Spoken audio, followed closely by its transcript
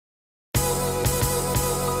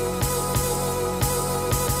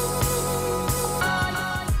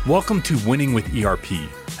Welcome to Winning with ERP,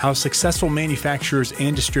 how successful manufacturers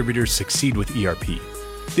and distributors succeed with ERP.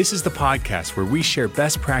 This is the podcast where we share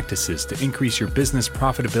best practices to increase your business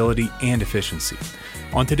profitability and efficiency.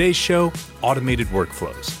 On today's show, automated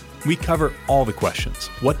workflows. We cover all the questions,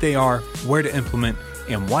 what they are, where to implement,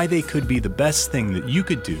 and why they could be the best thing that you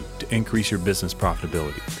could do to increase your business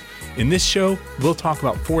profitability. In this show, we'll talk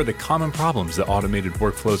about 4 of the common problems that automated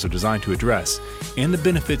workflows are designed to address and the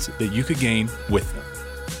benefits that you could gain with them.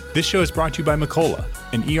 This show is brought to you by Macola,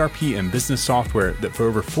 an ERP and business software that for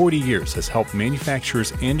over 40 years has helped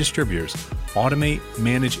manufacturers and distributors automate,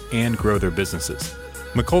 manage, and grow their businesses.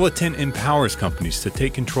 Macola 10 empowers companies to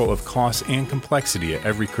take control of costs and complexity at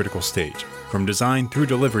every critical stage, from design through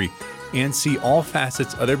delivery, and see all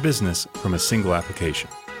facets of their business from a single application.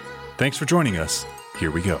 Thanks for joining us.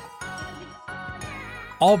 Here we go.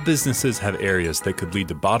 All businesses have areas that could lead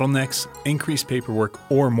to bottlenecks, increased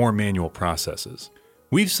paperwork, or more manual processes.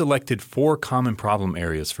 We've selected 4 common problem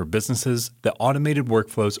areas for businesses that automated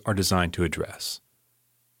workflows are designed to address.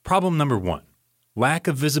 Problem number 1, lack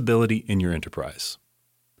of visibility in your enterprise.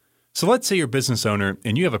 So let's say you're a business owner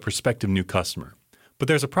and you have a prospective new customer, but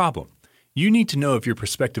there's a problem. You need to know if your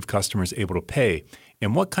prospective customer is able to pay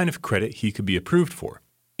and what kind of credit he could be approved for.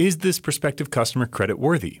 Is this prospective customer credit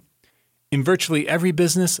worthy? In virtually every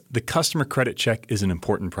business, the customer credit check is an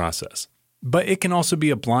important process. But it can also be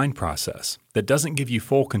a blind process that doesn't give you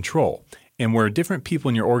full control and where different people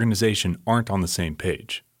in your organization aren't on the same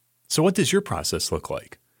page. So what does your process look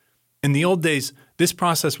like? In the old days, this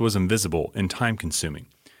process was invisible and time-consuming.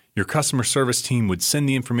 Your customer service team would send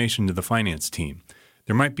the information to the finance team.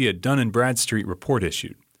 There might be a Dun & Bradstreet report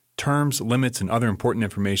issued. Terms, limits, and other important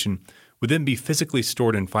information would then be physically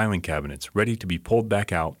stored in filing cabinets, ready to be pulled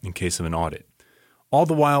back out in case of an audit. All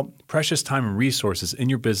the while, precious time and resources in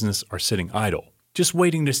your business are sitting idle, just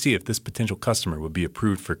waiting to see if this potential customer would be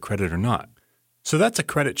approved for credit or not. So that's a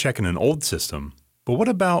credit check in an old system, but what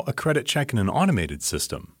about a credit check in an automated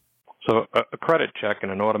system? So a credit check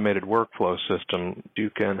in an automated workflow system, you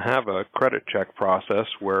can have a credit check process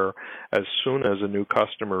where as soon as a new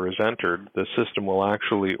customer is entered, the system will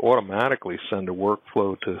actually automatically send a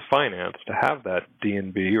workflow to finance to have that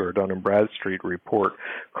D&B or Dun & Bradstreet report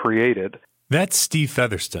created. That's Steve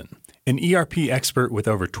Featherston, an ERP expert with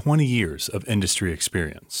over 20 years of industry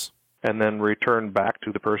experience. And then return back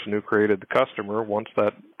to the person who created the customer once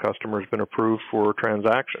that customer has been approved for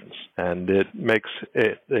transactions. And it makes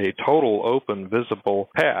it a total open, visible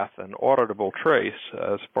path, an auditable trace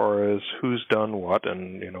as far as who's done what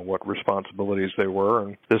and what responsibilities they were.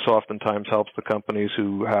 And this oftentimes helps the companies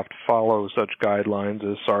who have to follow such guidelines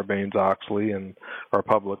as Sarbanes-Oxley and our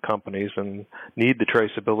public companies and need the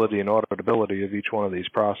traceability and auditability of each one of these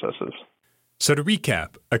processes. So to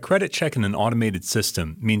recap, a credit check in an automated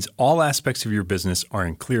system means all aspects of your business are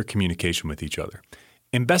in clear communication with each other.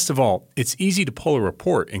 And best of all, it's easy to pull a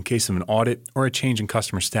report in case of an audit or a change in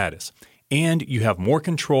customer status. And you have more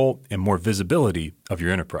control and more visibility of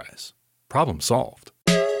your enterprise. Problem solved.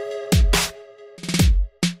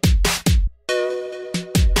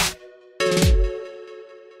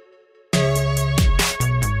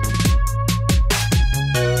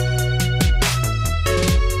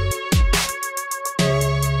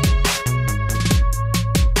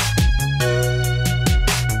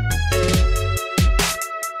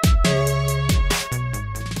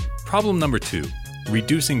 Problem number 2,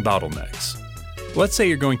 reducing bottlenecks. Let's say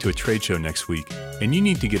you're going to a trade show next week and you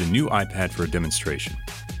need to get a new iPad for a demonstration.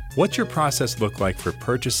 What's your process look like for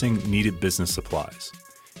purchasing needed business supplies?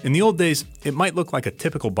 In the old days, it might look like a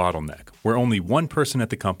typical bottleneck where only one person at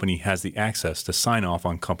the company has the access to sign off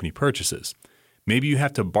on company purchases. Maybe you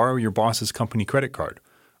have to borrow your boss's company credit card,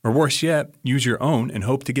 or worse yet, use your own and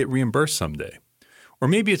hope to get reimbursed someday. Or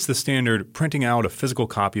maybe it's the standard printing out a physical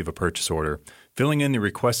copy of a purchase order, filling in the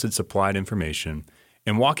requested supplied information,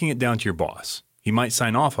 and walking it down to your boss. He might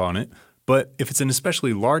sign off on it, but if it's an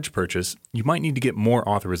especially large purchase, you might need to get more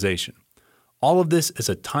authorization. All of this is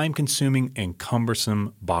a time-consuming and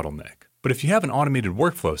cumbersome bottleneck. But if you have an automated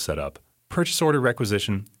workflow set up, purchase order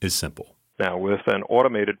requisition is simple. Now, with an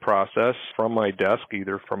automated process from my desk,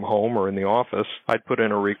 either from home or in the office, I'd put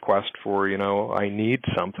in a request for, I need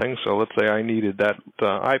something. So let's say I needed that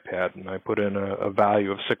iPad, and I put in a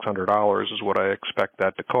value of $600 is what I expect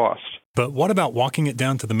that to cost. But what about walking it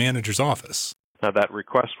down to the manager's office? Now, that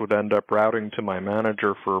request would end up routing to my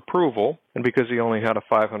manager for approval, and because he only had a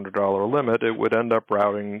 $500 limit, it would end up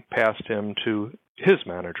routing past him to his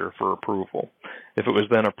manager for approval. If it was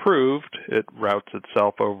then approved, it routes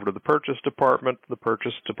itself over to the purchase department. The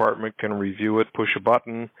purchase department can review it, push a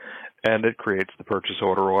button, and it creates the purchase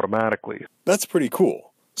order automatically. That's pretty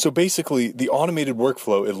cool. So basically, the automated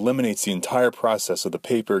workflow eliminates the entire process of the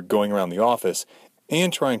paper going around the office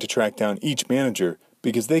and trying to track down each manager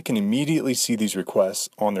because they can immediately see these requests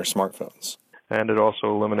on their smartphones. And it also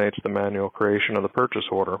eliminates the manual creation of the purchase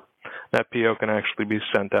order. That PO can actually be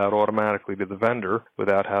sent out automatically to the vendor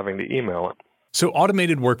without having to email it. So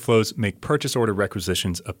automated workflows make purchase order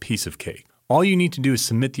requisitions a piece of cake. All you need to do is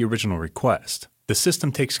submit the original request. The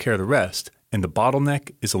system takes care of the rest, and the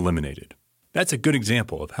bottleneck is eliminated. That's a good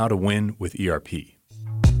example of how to win with ERP.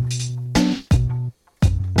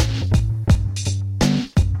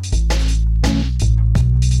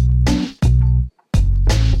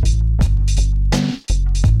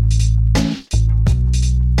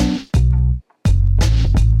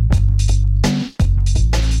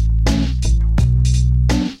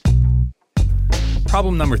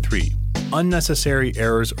 Problem number 3, unnecessary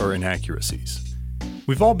errors or inaccuracies.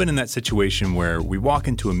 We've all been in that situation where we walk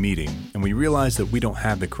into a meeting and we realize that we don't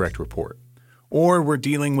have the correct report, or we're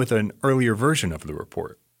dealing with an earlier version of the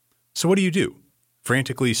report. So what do?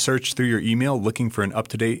 Frantically search through your email looking for an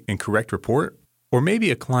up-to-date and correct report? Or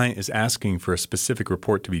maybe a client is asking for a specific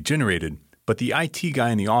report to be generated, but the IT guy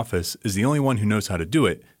in the office is the only one who knows how to do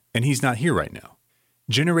it, and he's not here right now.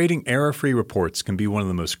 Generating error-free reports can be one of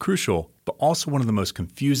the most crucial, but also one of the most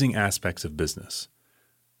confusing aspects of business.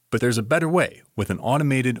 But there's a better way with an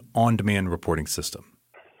automated on-demand reporting system.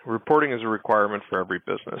 Reporting is a requirement for every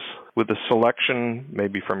business. With a selection,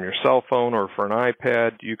 maybe from your cell phone or for an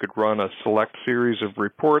iPad, you could run a select series of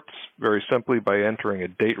reports very simply by entering a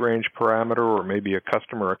date range parameter or maybe a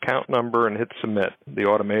customer account number and hit submit. The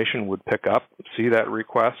automation would pick up, see that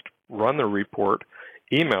request, run the report,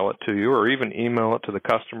 email it to you, or even email it to the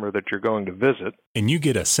customer that you're going to visit. And you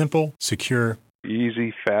get a simple, secure,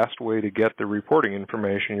 easy, fast way to get the reporting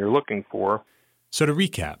information you're looking for. So to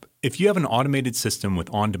recap, if you have an automated system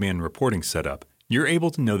with on-demand reporting set up, you're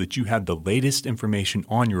able to know that you have the latest information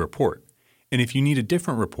on your report. And if you need a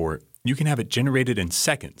different report, you can have it generated in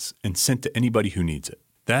seconds and sent to anybody who needs it.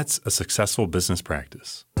 That's a successful business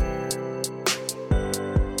practice.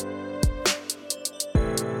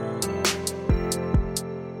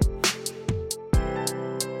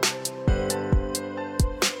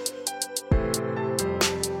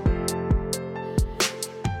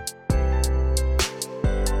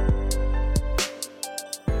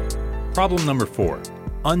 Problem number 4,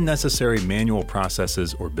 unnecessary manual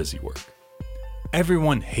processes or busy work.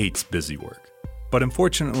 Everyone hates busy work, but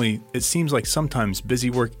unfortunately, it seems like sometimes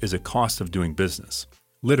busy work is a cost of doing business.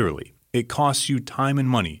 Literally, it costs you time and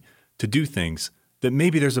money to do things that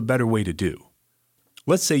maybe there's a better way to do.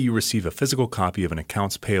 Let's say you receive a physical copy of an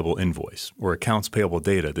accounts payable invoice or accounts payable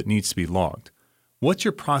data that needs to be logged. What's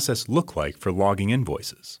your process look like for logging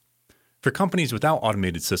invoices? For companies without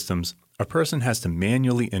automated systems, a person has to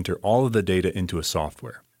manually enter all of the data into a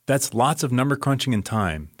software. That's lots of number crunching and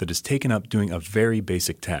time that is taken up doing a very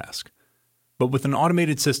basic task. But with an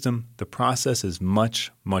automated system, the process is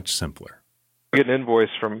much, much simpler. You get an invoice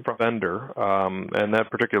from a vendor, and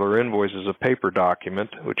that particular invoice is a paper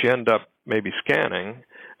document, which you end up maybe scanning,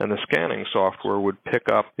 and the scanning software would pick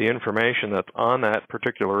up the information that's on that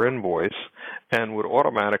particular invoice and would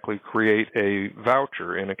automatically create a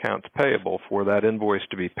voucher in accounts payable for that invoice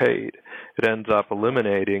to be paid. It ends up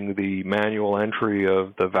eliminating the manual entry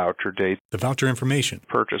of the voucher date, the voucher information,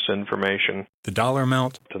 purchase information, the dollar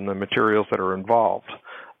amount, and the materials that are involved.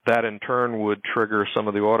 That in turn would trigger some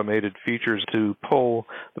of the automated features to pull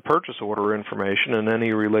the purchase order information and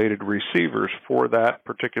any related receivers for that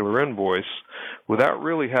particular invoice without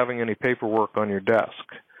really having any paperwork on your desk.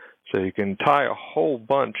 So you can tie a whole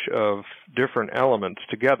bunch of different elements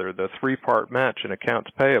together, the 3-part match in accounts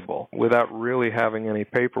payable, without really having any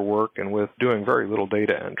paperwork and with doing very little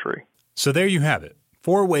data entry. So there you have it.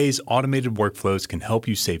 4 ways automated workflows can help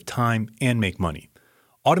you save time and make money.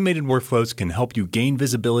 Automated workflows can help you gain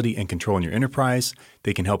visibility and control in your enterprise.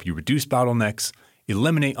 They can help you reduce bottlenecks,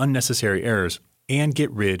 eliminate unnecessary errors, and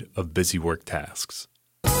get rid of busy work tasks.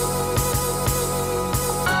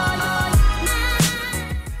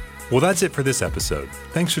 Well, that's it for this episode.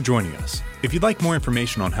 Thanks for joining us. If you'd like more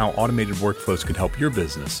information on how automated workflows can help your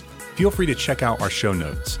business, feel free to check out our show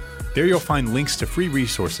notes. There you'll find links to free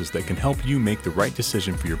resources that can help you make the right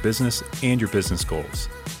decision for your business and your business goals.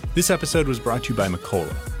 This episode was brought to you by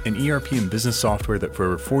Macola, an ERP and business software that for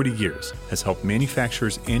over 40 years has helped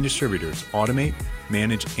manufacturers and distributors automate,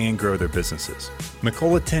 manage, and grow their businesses.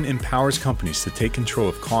 Macola 10 empowers companies to take control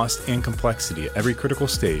of cost and complexity at every critical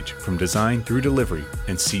stage, from design through delivery,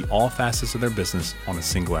 and see all facets of their business on a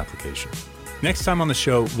single application. Next time on the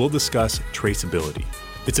show, we'll discuss traceability.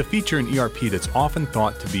 It's a feature in ERP that's often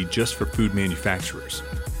thought to be just for food manufacturers.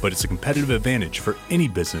 but it's a competitive advantage for any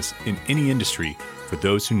business in any industry for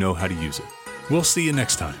those who know how to use it. We'll see you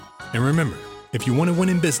next time. And remember, if you want to win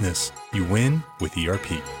in business, you win with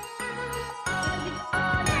ERP.